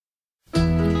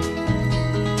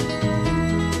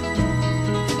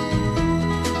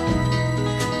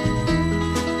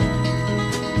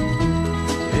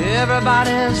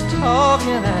Everybody's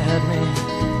talking at me.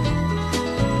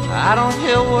 I don't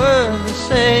hear words they're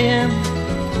saying,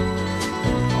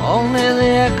 only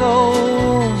the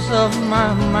echoes of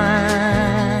my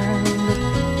mind.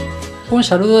 Un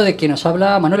saludo de quien nos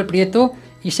habla, Manuel Prieto,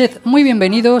 y sed muy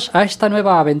bienvenidos a esta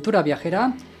nueva aventura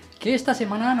viajera que esta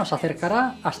semana nos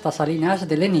acercará hasta Salinas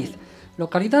de Léniz,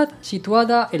 localidad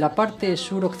situada en la parte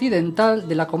suroccidental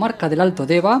de la comarca del Alto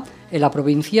Deba, en la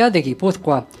provincia de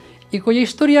Guipúzcoa, y cuya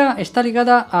historia está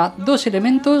ligada a dos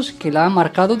elementos que la han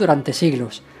marcado durante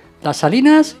siglos: las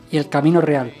salinas y el camino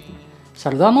real.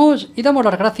 Saludamos y damos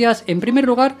las gracias en primer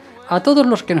lugar a todos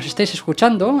los que nos estéis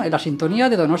escuchando en la sintonía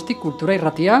de Donosti Cultura y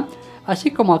Ratia,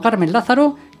 así como a Carmen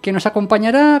Lázaro, que nos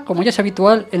acompañará, como ya es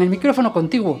habitual, en el micrófono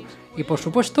contiguo, y por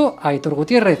supuesto a Héctor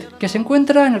Gutiérrez, que se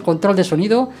encuentra en el control de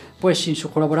sonido, pues sin su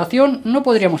colaboración no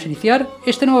podríamos iniciar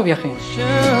este nuevo viaje.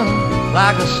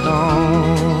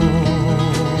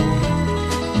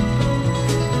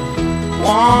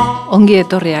 Ongi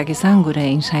etorriak izan gure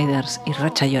Insiders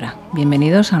irratsaiora.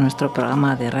 Bienvenidos a nuestro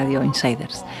programa de radio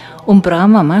Insiders. Un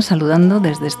programa más saludando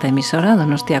desde esta emisora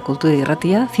Donostia Cultura y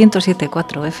Ratia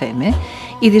 107.4 FM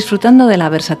y disfrutando de la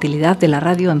versatilidad de la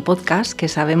radio en podcast, que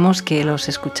sabemos que los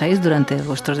escucháis durante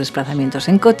vuestros desplazamientos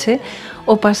en coche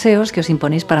o paseos que os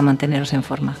imponéis para manteneros en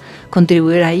forma.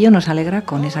 Contribuir a ello nos alegra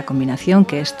con esa combinación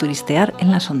que es turistear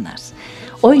en las ondas.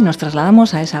 Hoy nos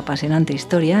trasladamos a esa apasionante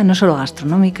historia, no solo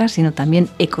gastronómica, sino también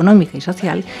económica y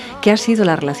social, que ha sido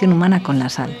la relación humana con la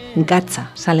sal.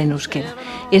 Gatza, sal en euskera,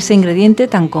 ese ingrediente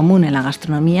tan común en la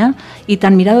gastronomía y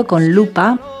tan mirado con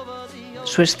lupa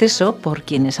su exceso por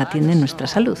quienes atienden nuestra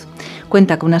salud.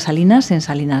 Cuenta con unas salinas en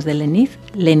Salinas de Léniz,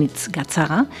 Léniz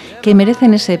Gatzaga, que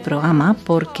merecen ese programa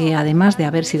porque, además de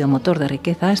haber sido motor de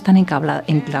riqueza, están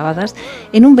enclavadas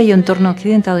en un bello entorno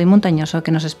accidentado y montañoso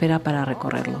que nos espera para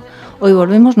recorrerlo. Hoy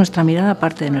volvemos nuestra mirada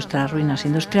aparte de nuestras ruinas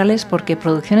industriales porque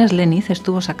Producciones Léniz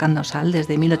estuvo sacando sal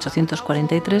desde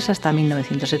 1843 hasta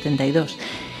 1972.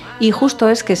 Y justo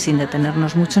es que, sin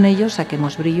detenernos mucho en ello,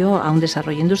 saquemos brillo a un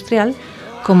desarrollo industrial,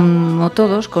 como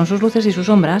todos, con sus luces y sus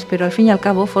sombras, pero al fin y al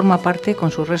cabo forma parte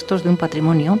con sus restos de un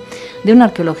patrimonio, de una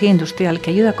arqueología industrial que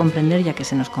ayuda a comprender y a que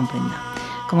se nos comprenda.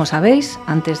 Como sabéis,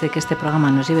 antes de que este programa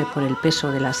nos lleve por el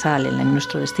peso de la sal en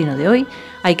nuestro destino de hoy,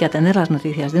 hay que atender las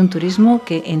noticias de un turismo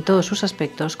que en todos sus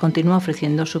aspectos continúa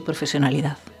ofreciendo su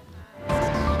profesionalidad.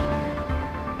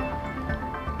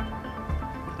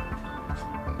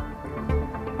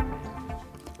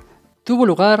 Tuvo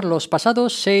lugar los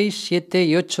pasados 6, 7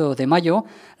 y 8 de mayo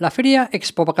la Feria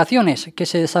Expo Vacaciones, que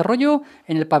se desarrolló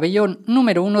en el pabellón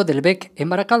número 1 del BEC en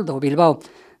Baracaldo, Bilbao,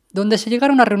 donde se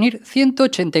llegaron a reunir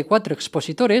 184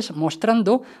 expositores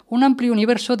mostrando un amplio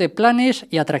universo de planes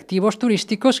y atractivos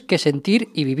turísticos que sentir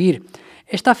y vivir.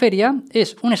 Esta feria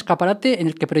es un escaparate en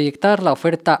el que proyectar la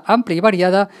oferta amplia y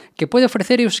variada que puede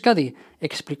ofrecer Euskadi,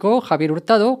 explicó Javier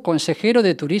Hurtado, consejero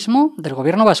de Turismo del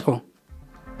Gobierno vasco.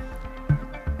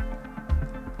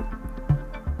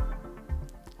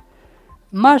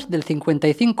 Más del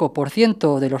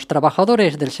 55% de los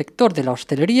trabajadores del sector de la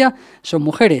hostelería son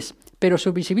mujeres, pero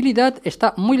su visibilidad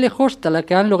está muy lejos de la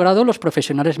que han logrado los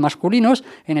profesionales masculinos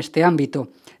en este ámbito,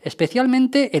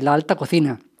 especialmente en la alta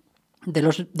cocina. De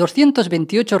los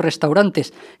 228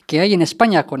 restaurantes que hay en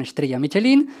España con estrella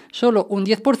Michelin, solo un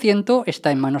 10%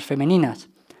 está en manos femeninas.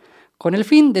 Con el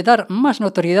fin de dar más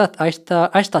notoriedad a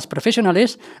estas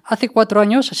profesionales, hace 4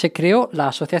 años se creó la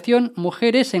Asociación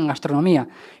Mujeres en Gastronomía,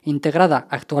 integrada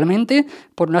actualmente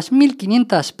por unas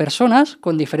 1.500 personas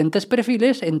con diferentes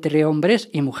perfiles entre hombres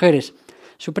y mujeres.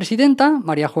 Su presidenta,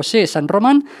 María José San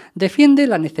Román, defiende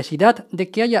la necesidad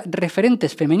de que haya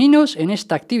referentes femeninos en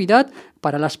esta actividad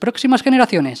para las próximas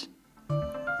generaciones.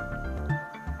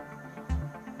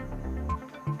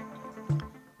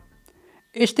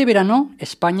 Este verano,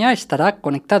 España estará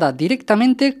conectada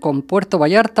directamente con Puerto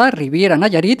Vallarta, Riviera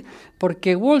Nayarit,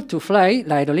 porque World to Fly,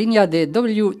 la aerolínea de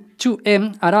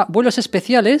W2M, hará vuelos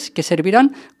especiales que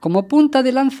servirán como punta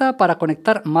de lanza para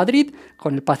conectar Madrid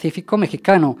con el Pacífico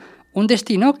mexicano, un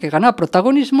destino que gana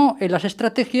protagonismo en las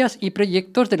estrategias y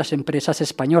proyectos de las empresas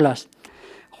españolas.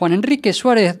 Juan Enrique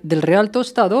Suárez del Real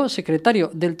Tostado,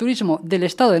 secretario del Turismo del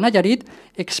Estado de Nayarit,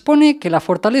 expone que la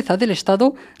fortaleza del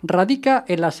Estado radica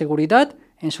en la seguridad,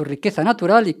 en su riqueza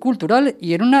natural y cultural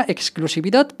y en una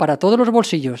exclusividad para todos los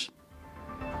bolsillos.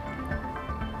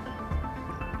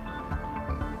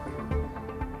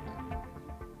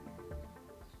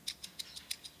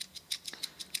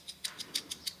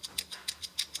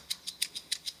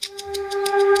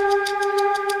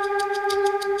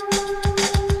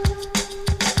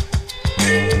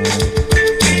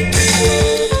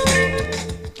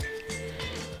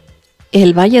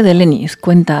 El Valle de Léniz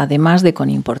cuenta, además de con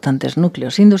importantes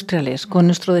núcleos industriales, con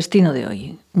nuestro destino de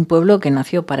hoy. Un pueblo que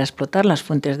nació para explotar las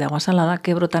fuentes de agua salada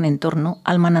que brotan en torno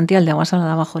al manantial de agua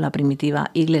salada bajo la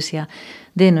primitiva iglesia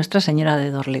de Nuestra Señora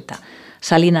de Dorleta.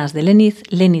 Salinas de Léniz,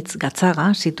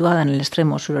 Léniz-Gatzaga, situada en el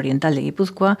extremo suroriental de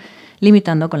Guipúzcoa,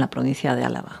 limitando con la provincia de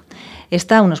Álava.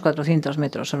 Está a unos 400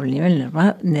 metros sobre el nivel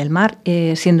del mar,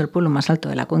 siendo el pueblo más alto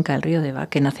de la cuenca del río Deba,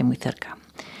 que nace muy cerca.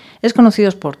 Es conocido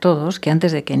por todos que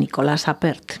antes de que Nicolas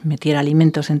Appert metiera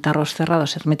alimentos en tarros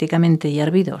cerrados herméticamente y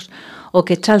hervidos, o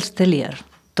que Charles Tellier,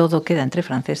 todo queda entre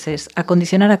franceses,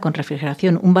 acondicionara con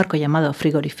refrigeración un barco llamado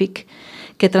frigorifique,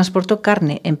 que transportó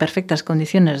carne en perfectas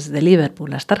condiciones de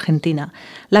Liverpool hasta Argentina,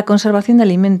 la conservación de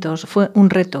alimentos fue un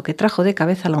reto que trajo de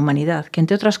cabeza a la humanidad, que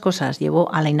entre otras cosas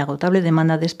llevó a la inagotable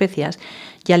demanda de especias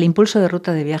y al impulso de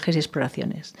ruta de viajes y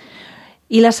exploraciones.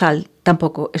 Y la sal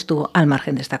tampoco estuvo al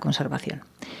margen de esta conservación.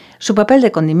 Su papel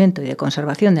de condimento y de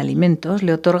conservación de alimentos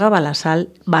le otorgaba a la sal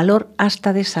valor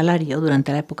hasta de salario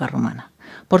durante la época romana.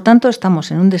 Por tanto,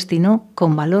 estamos en un destino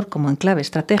con valor como enclave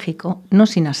estratégico, no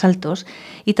sin asaltos,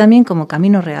 y también como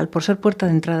camino real por ser puerta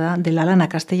de entrada de la lana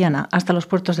castellana hasta los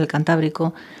puertos del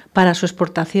Cantábrico para su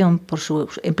exportación por su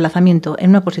emplazamiento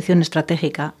en una posición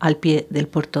estratégica al pie del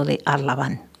puerto de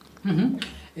Arlabán.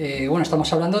 Bueno,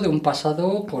 estamos hablando de un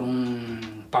pasado con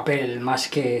un papel más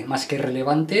que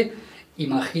relevante.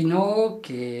 Imagino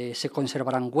que se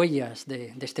conservarán huellas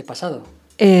de este pasado.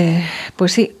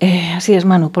 Pues sí, así es,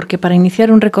 Manu, porque para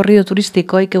iniciar un recorrido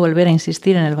turístico hay que volver a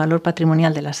insistir en el valor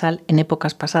patrimonial de la sal en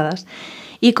épocas pasadas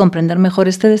y comprender mejor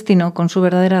este destino con su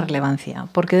verdadera relevancia,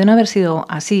 porque de no haber sido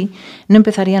así, no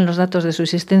empezarían los datos de su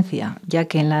existencia, ya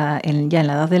que ya en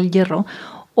la Edad del Hierro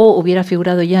o hubiera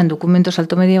figurado ya en documentos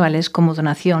altomedievales como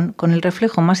donación, con el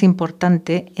reflejo más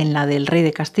importante en la del rey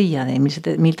de Castilla de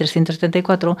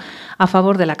 1374 a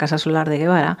favor de la Casa Solar de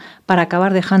Guevara, para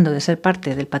acabar dejando de ser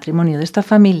parte del patrimonio de esta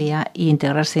familia y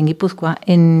integrarse en Guipúzcoa,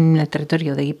 en el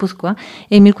territorio de Guipúzcoa,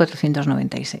 en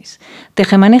 1496.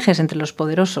 Tejemanejes entre los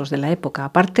poderosos de la época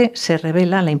aparte, se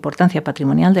revela la importancia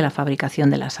patrimonial de la fabricación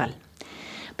de la sal.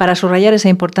 Para subrayar esa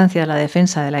importancia de la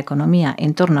defensa de la economía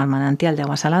en torno al manantial de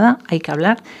agua salada, hay que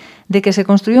hablar de que se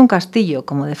construyó un castillo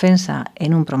como defensa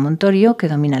en un promontorio que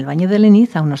domina el Valle de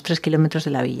Léniz a unos 3 kilómetros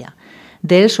de la villa.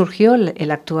 De él surgió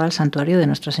el actual santuario de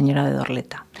Nuestra Señora de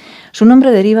Dorleta. Su nombre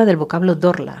deriva del vocablo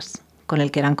dorlas, con el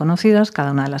que eran conocidas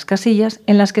cada una de las casillas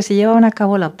en las que se llevaban a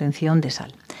cabo la obtención de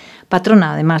sal.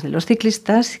 Patrona, además de los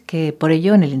ciclistas, que por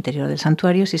ello en el interior del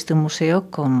santuario existe un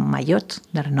museo con maillots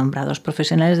de renombrados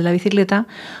profesionales de la bicicleta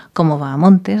como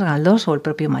Bahamontes, Galdós o el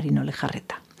propio Marino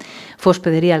Lejarreta. Fue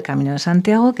hospedería del Camino de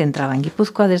Santiago, que entraba en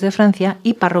Guipúzcoa desde Francia,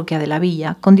 y parroquia de la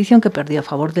villa, condición que perdió a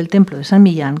favor del templo de San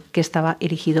Millán, que estaba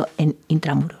erigido en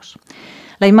intramuros.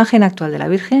 La imagen actual de la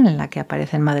Virgen, en la que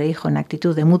aparecen madre e hijo en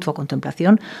actitud de mutua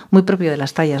contemplación, muy propio de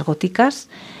las tallas góticas,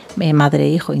 madre e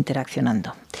hijo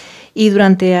interaccionando. Y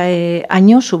durante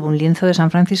años hubo un lienzo de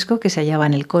San Francisco que se hallaba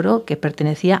en el coro, que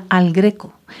pertenecía al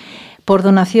Greco, por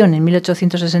donación en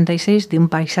 1866 de un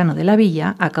paisano de la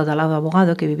villa, acaudalado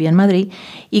abogado que vivía en Madrid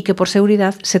y que por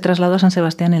seguridad se trasladó a San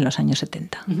Sebastián en los años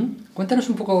 70. Cuéntanos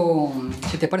un poco,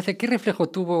 si te parece, ¿qué reflejo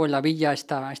tuvo en la villa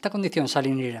esta condición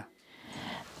salinera?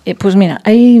 Pues mira,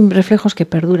 hay reflejos que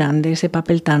perduran de ese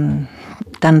papel tan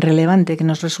relevante que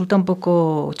nos resulta un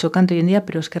poco chocante hoy en día,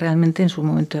 pero es que realmente en su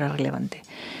momento era relevante.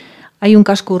 Hay un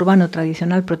casco urbano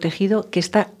tradicional protegido que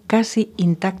está casi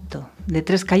intacto, de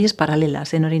 3 calles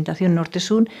paralelas en orientación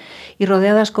norte-sur y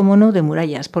rodeadas, como no, de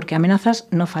murallas, porque amenazas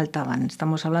no faltaban.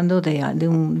 Estamos hablando de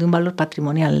un valor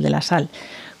patrimonial de la sal,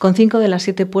 con 5 de las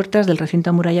 7 puertas del recinto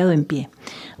amurallado en pie.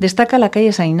 Destaca la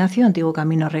calle San Ignacio, antiguo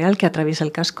camino real que atraviesa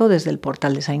el casco desde el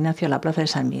portal de San Ignacio a la plaza de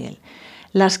San Miguel.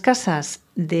 Las casas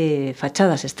de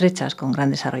fachadas estrechas con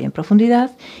gran desarrollo en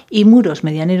profundidad y muros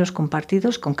medianeros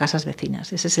compartidos con casas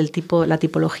vecinas. Ese es la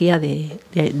tipología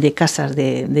de casas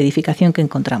de edificación que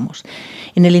encontramos.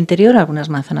 En el interior algunas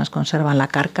manzanas conservan la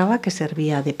cárcava que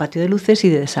servía de patio de luces y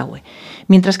de desagüe,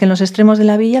 mientras que en los extremos de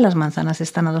la villa las manzanas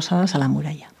están adosadas a la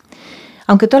muralla.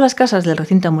 Aunque todas las casas del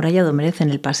recinto amurallado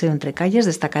merecen el paseo entre calles,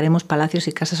 destacaremos palacios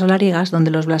y casas solariegas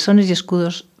donde los blasones y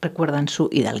escudos recuerdan su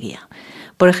hidalguía.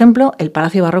 Por ejemplo, el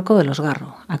Palacio Barroco de los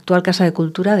Garro, actual Casa de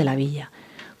Cultura de la villa,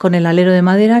 con el alero de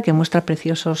madera que muestra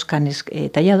preciosos canes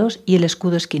tallados y el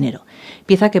escudo esquinero,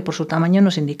 pieza que por su tamaño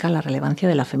nos indica la relevancia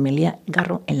de la familia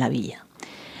Garro en la villa.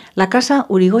 La casa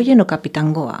Urigoyen o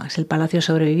Capitangoa es el palacio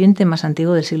sobreviviente más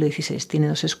antiguo del siglo XVI. Tiene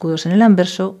 2 escudos en el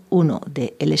anverso, uno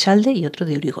de Elexalde y otro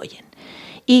de Urigoyen.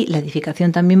 Y la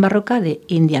edificación también barroca de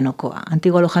Indianocoa,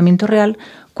 antiguo alojamiento real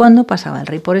cuando pasaba el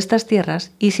rey por estas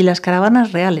tierras, y si las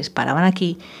caravanas reales paraban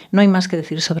aquí, no hay más que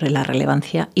decir sobre la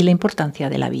relevancia y la importancia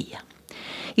de la villa.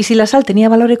 Y si la sal tenía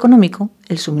valor económico,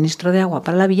 el suministro de agua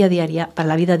para la vida diaria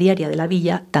de la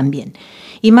villa también.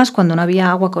 Y más cuando no había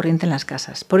agua corriente en las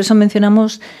casas. Por eso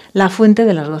mencionamos la fuente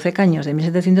de los 12 caños de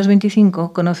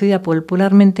 1725, conocida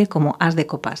popularmente como as de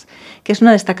copas, que es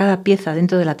una destacada pieza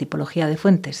dentro de la tipología de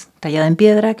fuentes, tallada en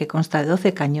piedra que consta de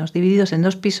 12 caños divididos en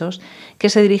 2 pisos que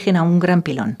se dirigen a un gran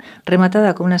pilón,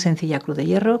 rematada con una sencilla cruz de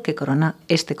hierro que corona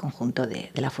este conjunto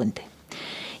de la fuente.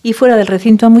 Y fuera del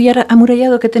recinto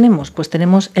amurallado que tenemos, pues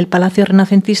tenemos el palacio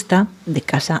renacentista de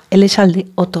Casa Elexalde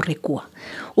o Torrecúa,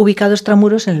 ubicado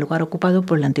extramuros en el lugar ocupado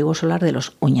por el antiguo solar de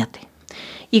los Oñate.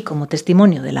 Y como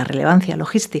testimonio de la relevancia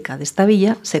logística de esta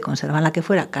villa, se conserva la que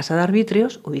fuera Casa de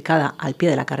Arbitrios, ubicada al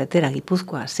pie de la carretera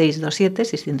Guipúzcoa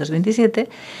 627-627,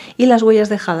 y las huellas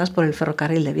dejadas por el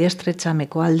ferrocarril de vía estrecha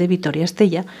Mecoal de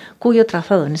Vitoria-Estella, cuyo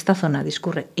trazado en esta zona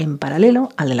discurre en paralelo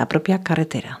al de la propia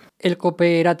carretera. El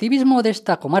cooperativismo de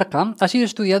esta comarca ha sido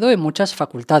estudiado en muchas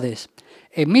facultades.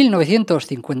 En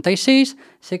 1956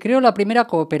 se creó la primera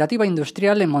cooperativa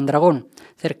industrial en Mondragón,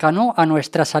 cercano a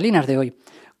nuestras Salinas de hoy,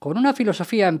 con una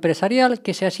filosofía empresarial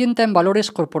que se asienta en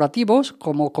valores corporativos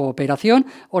como cooperación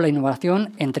o la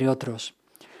innovación, entre otros.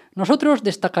 Nosotros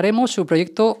destacaremos su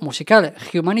proyecto musical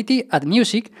Humanity and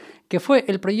Music, que fue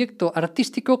el proyecto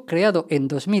artístico creado en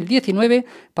 2019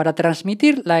 para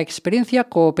transmitir la experiencia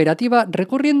cooperativa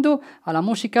recurriendo a la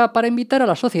música para invitar a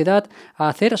la sociedad a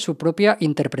hacer su propia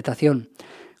interpretación.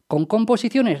 Con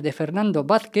composiciones de Fernando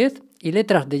Vázquez y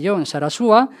letras de John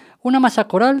Sarasúa, una masa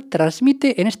coral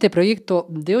transmite en este proyecto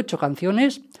de 8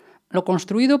 canciones lo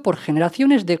construido por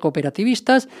generaciones de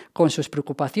cooperativistas con sus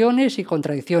preocupaciones y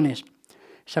contradicciones.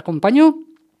 Se acompañó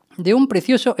de un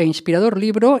precioso e inspirador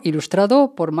libro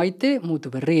ilustrado por Maite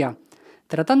Mutuberría.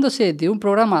 Tratándose de un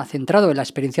programa centrado en la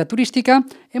experiencia turística,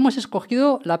 hemos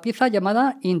escogido la pieza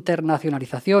llamada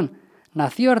Internacionalización,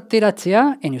 Nazio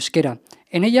Arteratxea en euskera.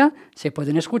 En ella se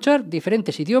pueden escuchar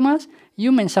diferentes idiomas y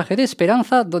un mensaje de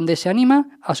esperanza donde se anima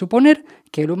a suponer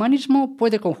que el humanismo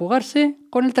puede conjugarse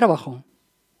con el trabajo.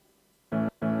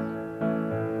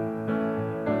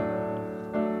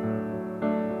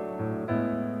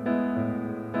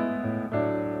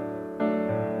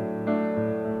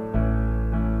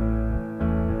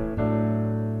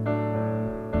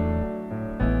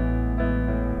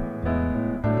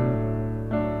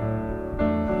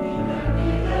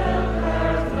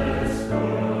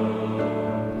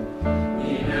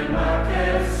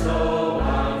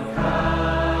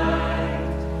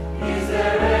 Is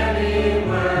there any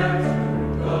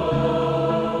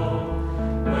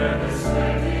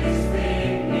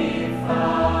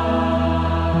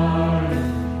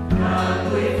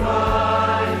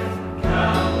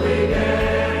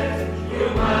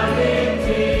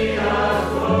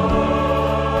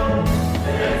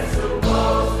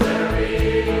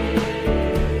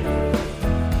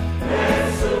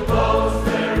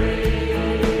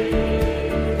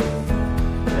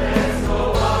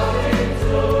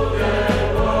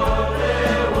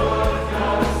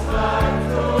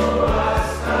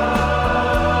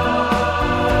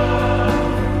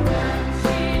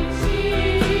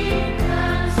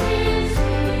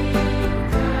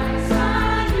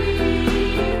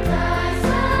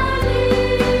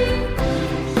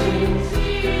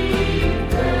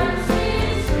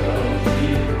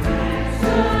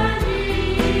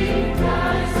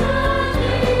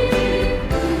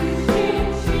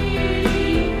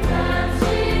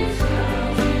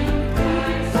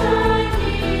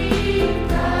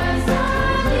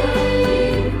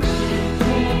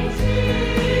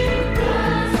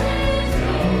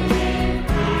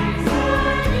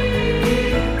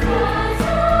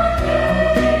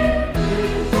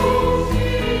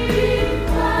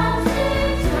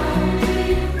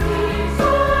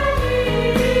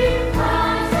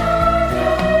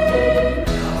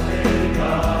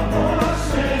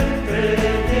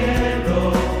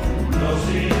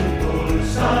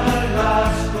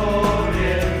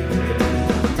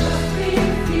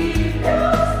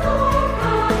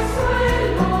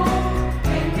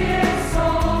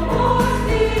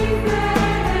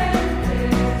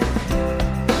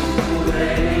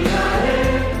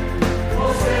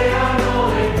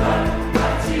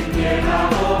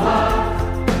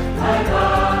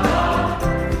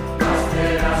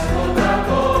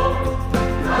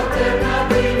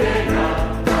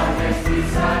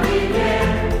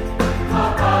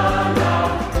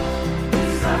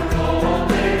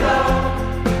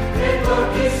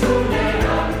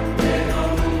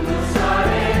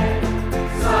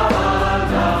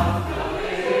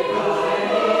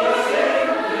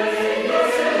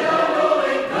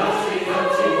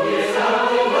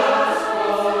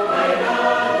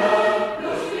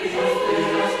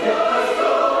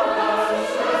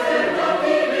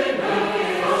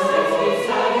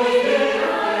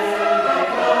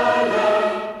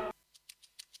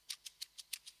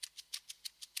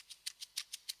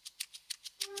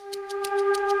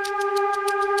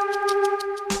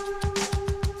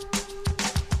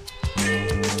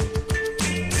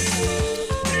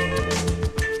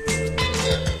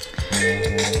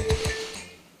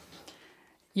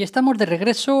Y estamos de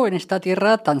regreso en esta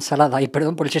tierra tan salada. Y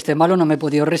perdón por el chiste malo, no me he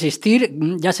podido resistir.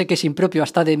 Ya sé que es impropio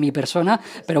hasta de mi persona,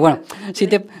 pero bueno, si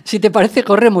te parece,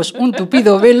 corremos un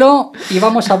tupido velo y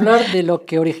vamos a hablar de lo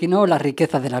que originó la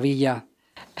riqueza de la villa.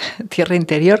 Tierra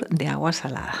interior de agua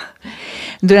salada.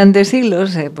 Durante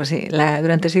siglos,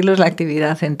 durante siglos la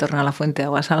actividad en torno a la fuente de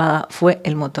agua salada fue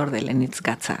el motor de Léniz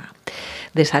Gatzaga,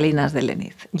 de Salinas de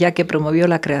Léniz, ya que promovió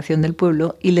la creación del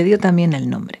pueblo y le dio también el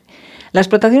nombre. La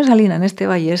explotación salina en este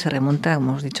valle se remonta,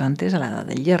 como hemos dicho antes, a la Edad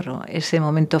del Hierro, ese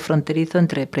momento fronterizo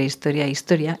entre prehistoria e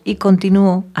historia, y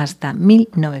continuó hasta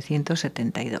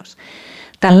 1972.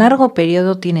 Tan largo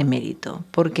periodo tiene mérito,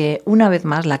 porque una vez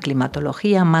más la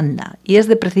climatología manda y es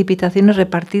de precipitaciones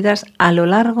repartidas a lo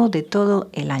largo de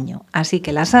todo el año. Así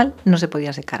que la sal no se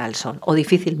podía secar al sol, o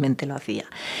difícilmente lo hacía.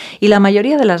 Y la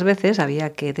mayoría de las veces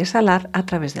había que desalar a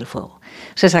través del fuego.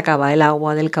 Se sacaba el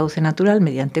agua del cauce natural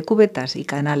mediante cubetas y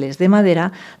canales de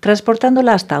madera,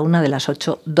 transportándola hasta una de las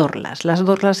 8 dorlas. Las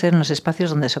dorlas eran los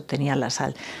espacios donde se obtenía la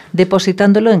sal,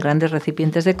 depositándolo en grandes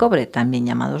recipientes de cobre, también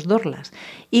llamados dorlas,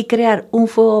 y crear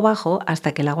un fuego bajo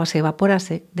hasta que el agua se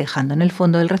evaporase, dejando en el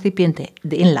fondo del recipiente,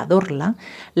 en la dorla,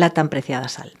 la tan preciada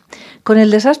sal. Con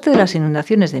el desastre de las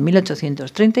inundaciones de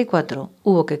 1834,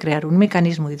 hubo que crear un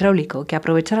mecanismo hidráulico que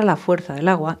aprovechara la fuerza del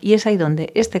agua, y es ahí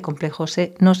donde este complejo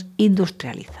nos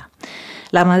industrializa.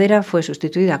 La madera fue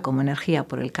sustituida como energía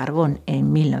por el carbón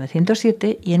en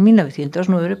 1907 y en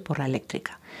 1909 por la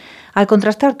eléctrica. Al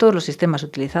contrastar todos los sistemas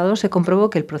utilizados, se comprobó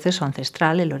que el proceso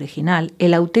ancestral, el original,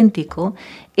 el auténtico,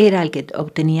 era el que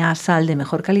obtenía sal de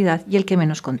mejor calidad y el que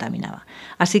menos contaminaba.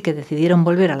 Así que decidieron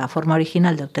volver a la forma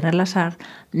original de obtener la sal,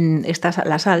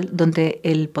 donde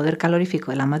el poder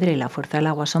calorífico de la madera y la fuerza del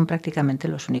agua son prácticamente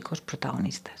los únicos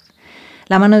protagonistas.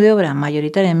 La mano de obra,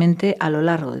 mayoritariamente a lo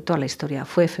largo de toda la historia,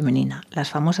 fue femenina, las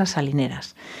famosas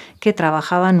salineras, que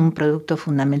trabajaban un producto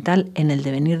fundamental en el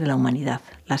devenir de la humanidad,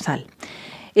 la sal.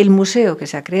 El museo que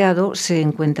se ha creado se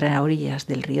encuentra a orillas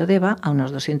del río Deba, a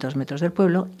unos 200 metros del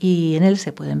pueblo, y en él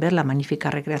se pueden ver la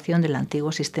magnífica recreación del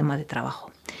antiguo sistema de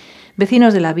trabajo.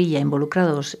 Vecinos de la villa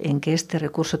involucrados en que este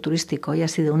recurso turístico haya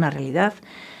sido una realidad,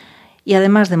 y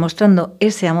además demostrando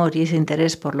ese amor y ese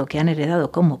interés por lo que han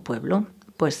heredado como pueblo,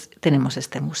 pues tenemos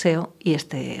este museo y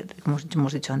como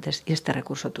hemos dicho antes, y este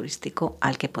recurso turístico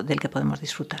del que podemos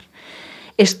disfrutar.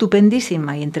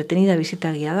 Estupendísima y entretenida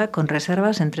visita guiada con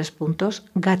reservas en 3 puntos,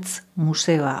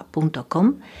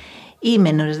 gatsmusea.com, y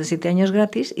menores de 7 años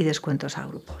gratis y descuentos a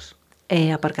grupos.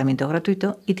 Aparcamiento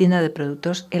gratuito y tienda de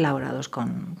productos elaborados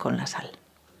con la sal.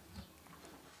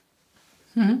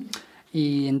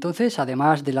 Y entonces,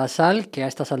 además de la sal, que a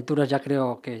estas alturas ya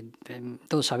creo que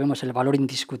todos sabemos el valor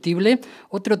indiscutible,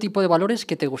 ¿otro tipo de valores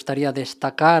que te gustaría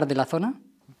destacar de la zona?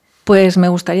 Pues me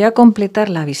gustaría completar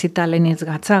la visita a Léniz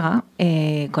Gatzaga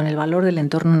con el valor del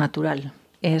entorno natural.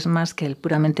 Es más que el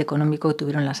puramente económico que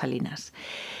tuvieron las Salinas.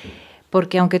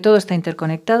 Porque aunque todo está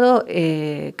interconectado,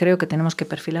 creo que tenemos que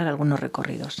perfilar algunos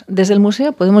recorridos. Desde el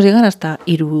museo podemos llegar hasta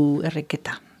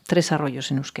Iruerreketa, 3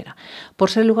 arroyos en euskera, por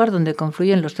ser el lugar donde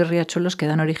confluyen los 3 riachuelos que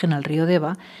dan origen al río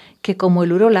Deba, que como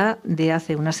el Urola de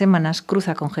hace unas semanas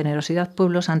cruza con generosidad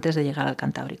pueblos antes de llegar al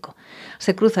Cantábrico.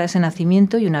 Se cruza ese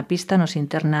nacimiento y una pista nos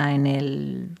interna en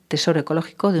el tesoro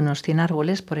ecológico de unos 100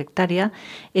 árboles por hectárea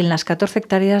en las 14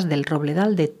 hectáreas del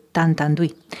robledal de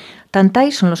Tantanduy.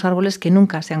 Tantay son los árboles que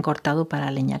nunca se han cortado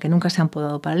para leña, que nunca se han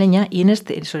podado para leña, y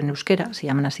eso en euskera se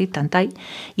llaman así, Tantay,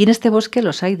 y en este bosque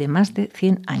los hay de más de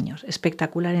 100 años.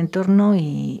 Espectacular entorno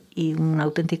y un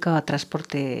auténtico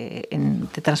transporte,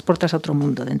 te transportas a otro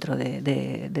mundo dentro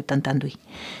de Tantanduy.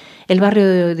 El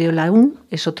barrio de Olaún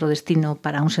es otro destino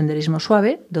para un senderismo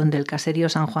suave, donde el caserío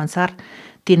San Juan Sar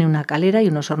tiene una calera y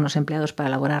unos hornos empleados para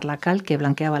elaborar la cal que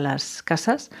blanqueaba las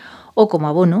casas, o como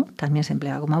abono, también se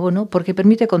emplea como abono, porque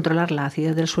permite controlar la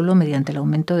acidez del suelo mediante el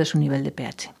aumento de su nivel de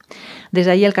pH.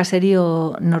 Desde allí el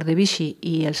caserío Nordebixi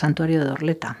y el santuario de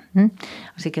Orleta.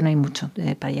 Así que no hay mucho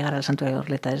para llegar al santuario de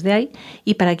Orleta desde ahí.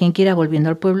 Y para quien quiera, volviendo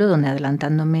al pueblo, donde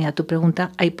adelantándome a tu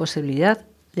pregunta, hay posibilidad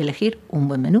de elegir un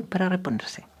buen menú para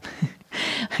reponerse.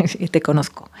 Te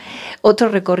conozco. Otro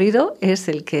recorrido es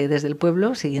el que desde el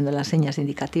pueblo, siguiendo las señas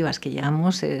indicativas que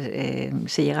llegamos,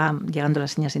 llegando a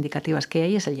las señas indicativas que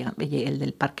hay, es el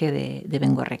del parque de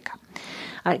Benguerreca,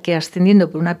 que ascendiendo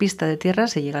por una pista de tierra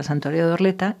se llega al santuario de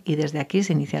Orleta, y desde aquí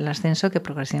se inicia el ascenso que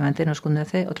progresivamente nos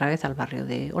conduce otra vez al barrio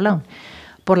de Olaún.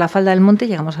 Por la falda del monte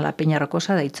llegamos a la peña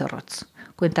rocosa de Aitzorrotz,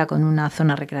 Cuenta con una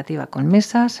zona recreativa con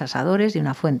mesas, asadores y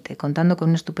una fuente, contando con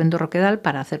un estupendo roquedal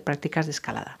para hacer prácticas de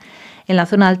escalada. En la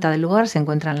zona alta del lugar se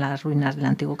encuentran las ruinas del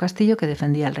antiguo castillo que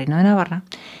defendía el reino de Navarra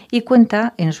y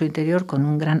cuenta en su interior con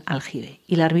un gran aljibe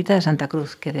y la ermita de Santa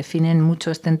Cruz, que definen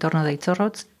mucho este entorno de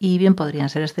Itzorrotz y bien podrían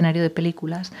ser escenario de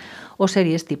películas o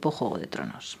series tipo Juego de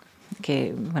Tronos.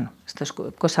 Que, bueno, esto es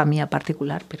cosa mía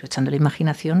particular, pero echando la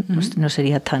imaginación pues no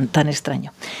sería tan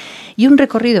extraño. Y un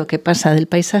recorrido que pasa del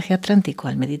paisaje atlántico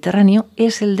al Mediterráneo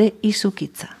es el de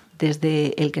Izukitza,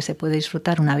 desde el que se puede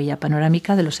disfrutar una villa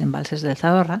panorámica de los embalses del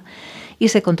Zadorra y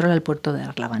se controla el puerto de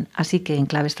Arlaban. Así que,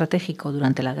 enclave estratégico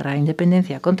durante la Guerra de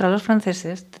Independencia contra los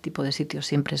franceses, este tipo de sitios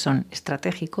siempre son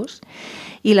estratégicos,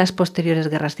 y las posteriores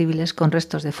guerras civiles con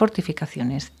restos de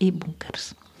fortificaciones y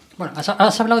búnkers. Bueno,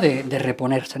 has hablado de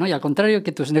reponerse, ¿no? Y al contrario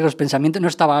que tus negros pensamientos, no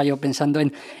estaba yo pensando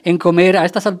en comer a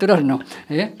estas alturas, no.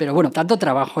 Pero bueno, tanto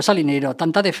trabajo salinero,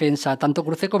 tanta defensa, tanto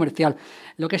cruce comercial.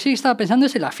 Lo que sí estaba pensando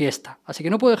es en la fiesta. Así que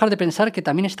no puedo dejar de pensar que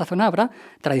también en esta zona habrá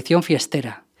tradición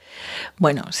fiestera.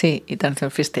 Bueno, sí, y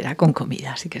tradición fiestera con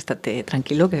comida, así que estate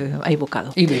tranquilo que hay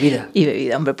bocado. Y bebida. Y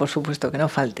bebida, hombre, por supuesto, que no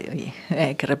falte. Oye,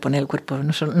 hay que reponer el cuerpo,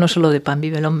 no solo de pan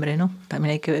vive el hombre, ¿no?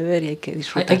 También hay que beber y hay que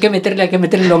disfrutar. Hay que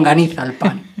meterle longaniza al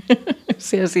pan.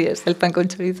 Sí, así es, el pan con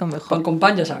chorizo mejor. Pan con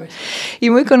pan, ya sabes. Y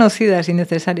muy conocidas y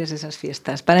necesarias esas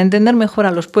fiestas, para entender mejor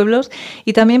a los pueblos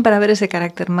y también para ver ese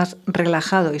carácter más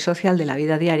relajado y social de la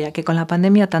vida diaria que con la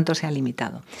pandemia tanto se ha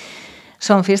limitado.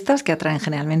 Son fiestas que atraen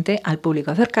generalmente al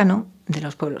público cercano, de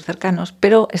los pueblos cercanos,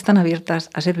 pero están abiertas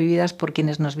a ser vividas por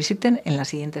quienes nos visiten en las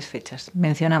siguientes fechas.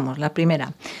 Mencionamos la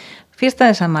primera, fiesta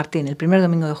de San Martín, el primer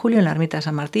domingo de julio en la ermita de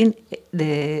San Martín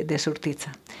de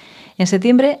Surtitza. En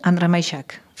septiembre,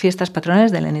 Andramaixak, fiestas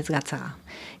patronales de Léniz,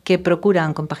 que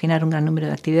procuran compaginar un gran número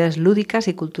de actividades lúdicas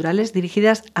y culturales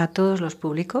dirigidas a todos los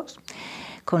públicos,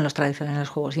 con los tradicionales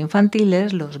juegos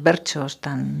infantiles, los berchos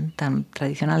tan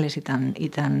tradicionales y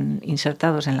tan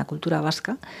insertados en la cultura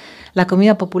vasca, la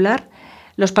comida popular,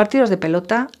 los partidos de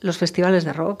pelota, los festivales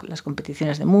de rock, las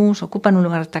competiciones de mus, ocupan un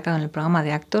lugar destacado en el programa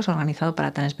de actos organizado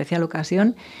para tan especial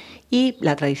ocasión y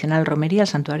la tradicional romería al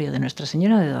santuario de Nuestra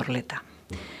Señora de Dorleta.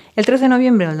 El 13 de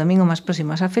noviembre, el domingo más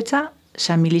próximo a esa fecha,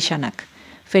 Xamilishanak,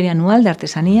 feria anual de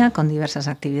artesanía con diversas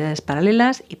actividades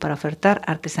paralelas y para ofertar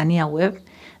artesanía web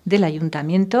del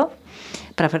ayuntamiento,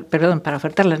 para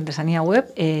ofertar la artesanía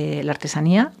web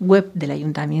del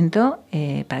ayuntamiento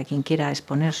para quien quiera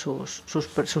exponer sus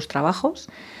trabajos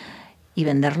y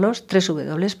venderlos,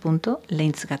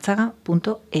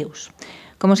 www.leintzgatzaga.eus.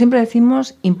 Como siempre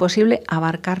decimos, imposible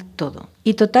abarcar todo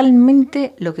y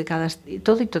totalmente lo que cada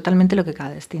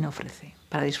destino ofrece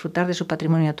para disfrutar de su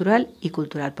patrimonio natural y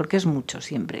cultural, porque es mucho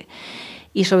siempre.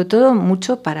 Y sobre todo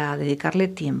mucho para dedicarle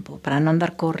tiempo, para no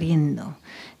andar corriendo,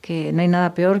 que no hay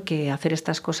nada peor que hacer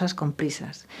estas cosas con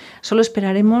prisas. Solo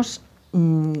esperaremos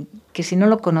que si no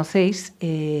lo conocéis,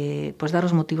 pues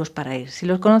daros motivos para ir. Si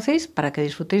los conocéis, para que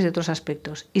disfrutéis de otros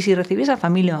aspectos. Y si recibís a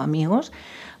familia o amigos,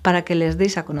 para que les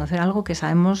deis a conocer algo que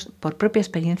sabemos por propia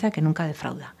experiencia que nunca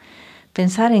defrauda.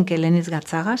 Pensar en que Léniz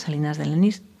Gatzaga, Salinas de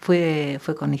Léniz, fue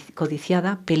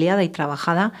codiciada, peleada y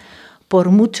trabajada por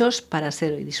muchos para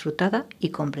ser hoy disfrutada y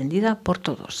comprendida por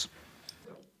todos.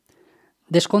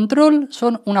 Descontrol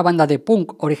son una banda de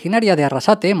punk originaria de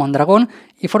Arrasate, Mondragón,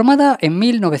 y formada en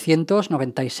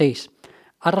 1996.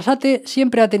 Arrasate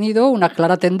siempre ha tenido una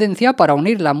clara tendencia para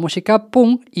unir la música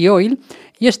punk y oil,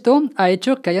 y esto ha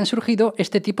hecho que hayan surgido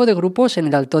este tipo de grupos en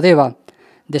el Alto Deba.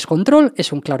 Descontrol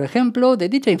es un claro ejemplo de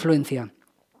dicha influencia.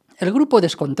 El grupo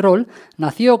Descontrol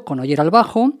nació con Oyer al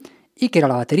bajo, Iker a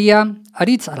la batería,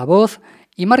 Aritz a la voz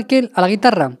y Markel a la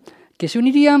guitarra, que se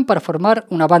unirían para formar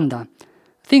una banda.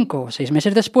 5 o 6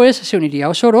 meses después se uniría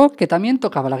Osoro, que también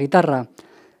tocaba la guitarra.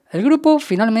 El grupo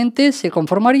finalmente se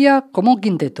conformaría como un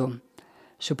quinteto.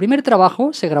 Su primer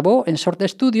trabajo se grabó en Sort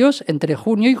Studios entre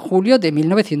junio y julio de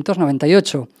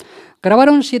 1998.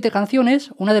 Grabaron 7 canciones,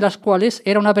 una de las cuales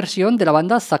era una versión de la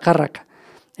banda Zakarrak.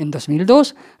 En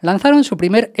 2002 lanzaron su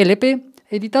primer LP,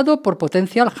 editado por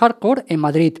Potential Hardcore en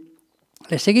Madrid.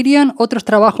 Le seguirían otros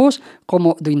trabajos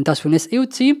como Duintasunez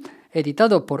Eutsi,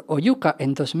 editado por Oyuka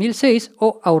en 2006,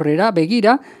 o Aurrera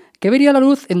Begira, que vería la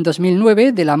luz en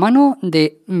 2009 de la mano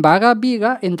de Vaga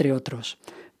Viga, entre otros.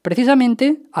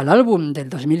 Precisamente al álbum del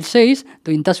 2006,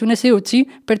 Duintasunez Eutsi,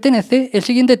 pertenece el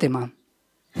siguiente tema.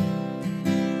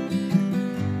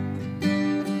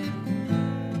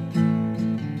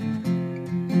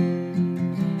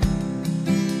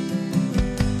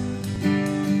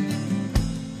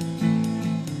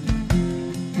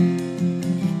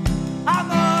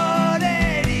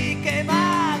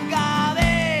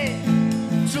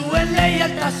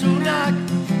 Leialtasunak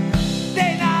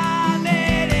dena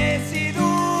merezi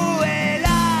du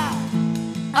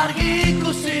argi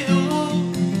ikusi dugu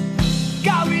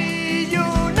gau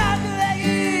ilunak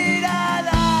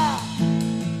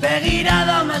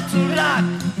begirada maltzurrak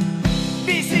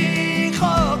bizi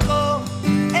joko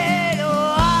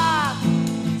eroak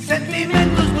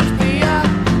sentimentuz guztiak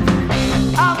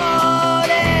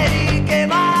amorerik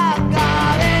eman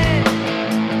gabe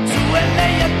zuen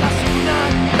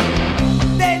leialtasunak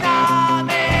dena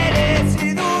merezi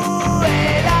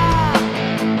duela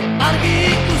argi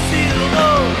ikusi dugu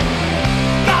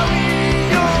gau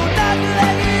ilunak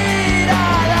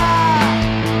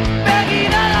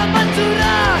begirada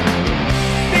maltzurrak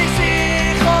bizi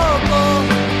joko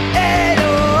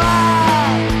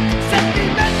eroak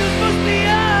sentimentuz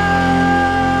guztiak.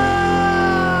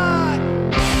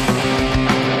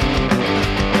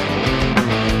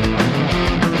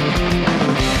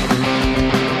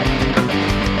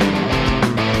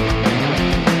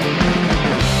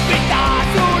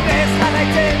 Bitasunez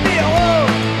jarraitzen diogu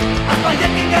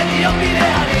aspaldiatik genion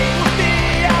bideari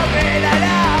guztia bera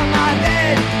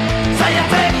eramaten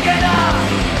saiatzen gera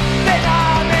dena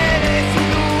merezi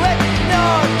duen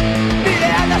non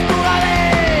bidean ahaztu gabe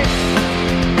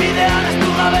bidean ahaztu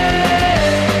gabe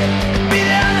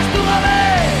bidean ahaztu gabe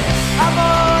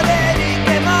amorerik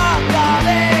eman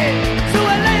gabe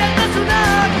zuen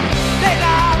leialtasunak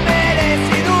dena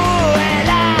merezi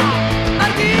duela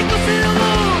argi ikusi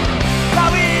dugu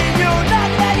gau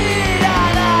ilunak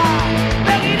begirada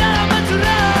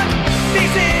maltzurrak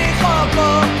bizi joko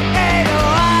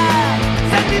eroak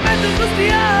sentimentuz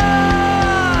guztiak.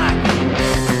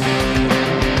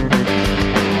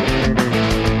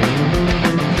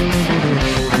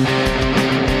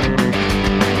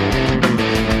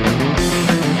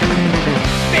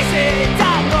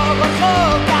 Bizitzako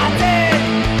gozokatzen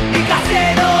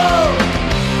ikasero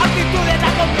aktitude eta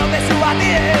konpromesua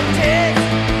direutzez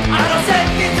arro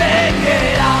sentitzen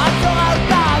gera atzo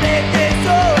gauta bete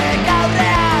zoek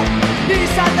aurrean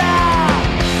izan da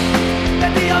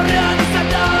beti aurrean izan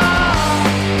da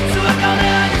zuek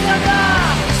aurrean izan da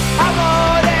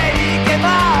amorerik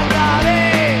eman gabe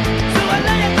zuen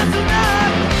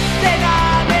leialtasunak dena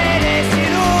merezi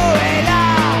duela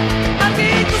argi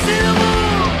ikusi dugu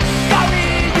gau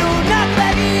ilunak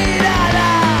begirada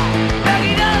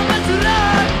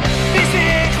maltzurrak bizi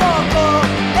joko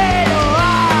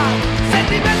eroak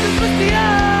sentimentuz guztiak.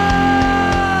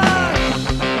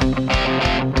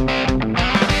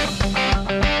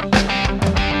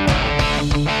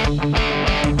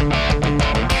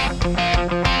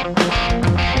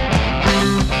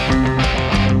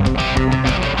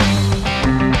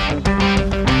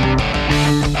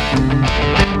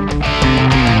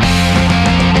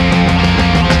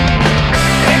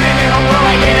 Hemen egongo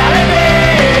gainera bebe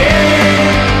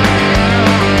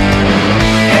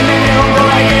hemen egongo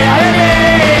gainera bebe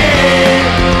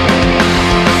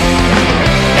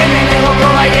hemen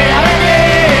egongo gainera bebe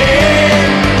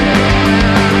hemen egongo gainera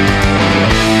bebe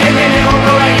hemen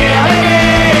egongo gainera bebe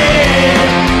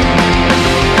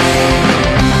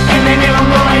hemen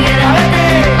egongo gainera bebe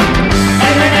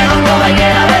hemen egongo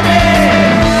gainera bebe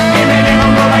hemen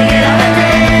egongo gainera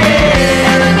bebe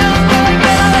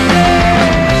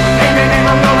hemen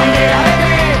egongo gainera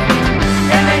bebe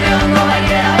hemen egongo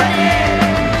gainera bebe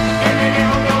hemen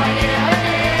egongo gainera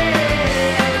bebe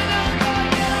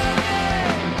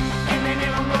hemen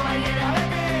egongo gainera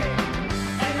bebe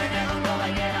hemen egongo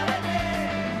gainera bebe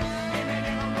hemen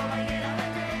egongo gainera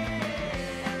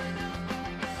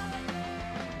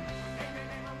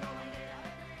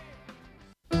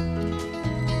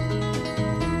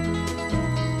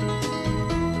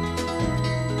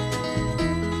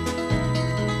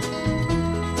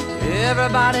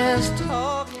Everybody's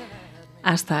talking.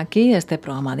 Hasta aquí este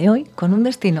programa de hoy, con un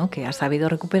destino que ha sabido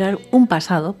recuperar un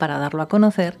pasado para darlo a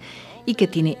conocer y que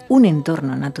tiene un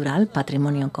entorno natural,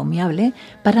 patrimonio encomiable,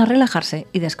 para relajarse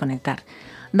y desconectar.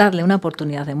 Darle una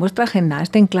oportunidad en vuestra agenda a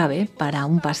este enclave para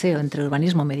un paseo entre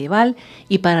urbanismo medieval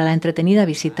y para la entretenida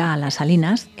visita a las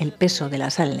Salinas, el peso de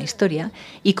la sal en la historia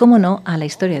y, cómo no, a la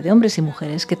historia de hombres y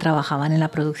mujeres que trabajaban en la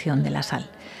producción de la sal.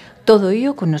 Todo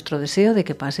ello con nuestro deseo de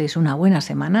que paséis una buena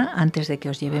semana antes de que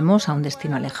os llevemos a un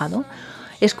destino alejado,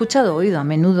 escuchado oído a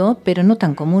menudo, pero no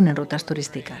tan común en rutas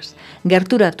turísticas.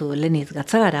 Gerturatu Léniz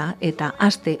gatzagara eta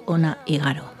aste ona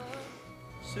igaro.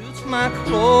 Suits my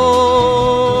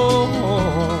clothes,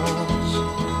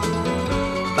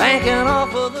 banking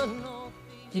off of the north.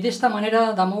 Y de esta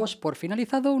manera damos por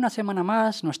finalizado una semana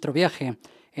más nuestro viaje,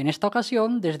 en esta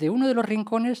ocasión desde uno de los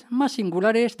rincones más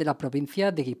singulares de la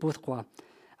provincia de Guipúzcoa.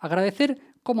 Agradecer,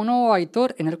 Como no, a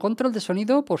Aitor en el control de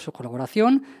sonido por su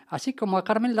colaboración, así como a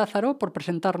Carmen Lázaro por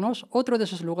presentarnos otro de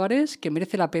esos lugares que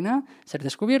merece la pena ser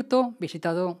descubierto,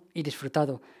 visitado y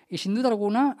disfrutado. Y sin duda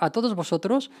alguna a todos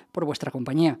vosotros por vuestra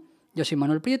compañía. Yo soy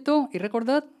Manuel Prieto y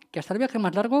recordad que hasta el viaje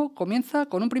más largo comienza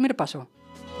con un primer paso.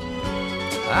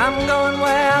 I'm going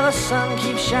where the sun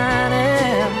keeps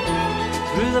shining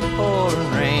through the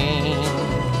pouring rain.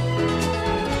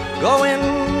 Going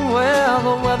where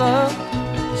the weather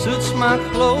suits my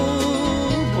clothes.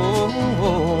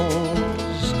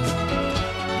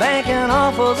 Banking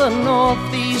off of the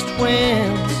northeast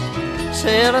winds,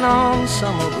 sailing on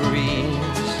summer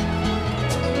breeze,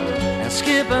 and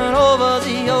skipping over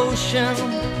the ocean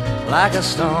like a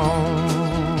stone.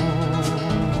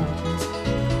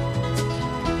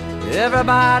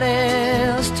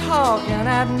 Everybody's talking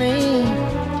at me,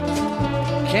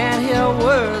 can't hear a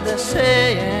word they're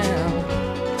saying,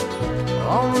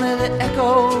 only the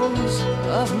echoes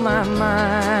of my mind.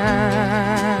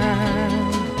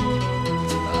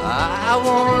 I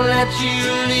won't let you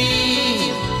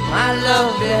leave my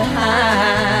love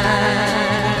behind.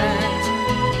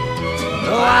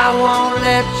 No, I won't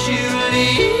let you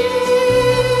leave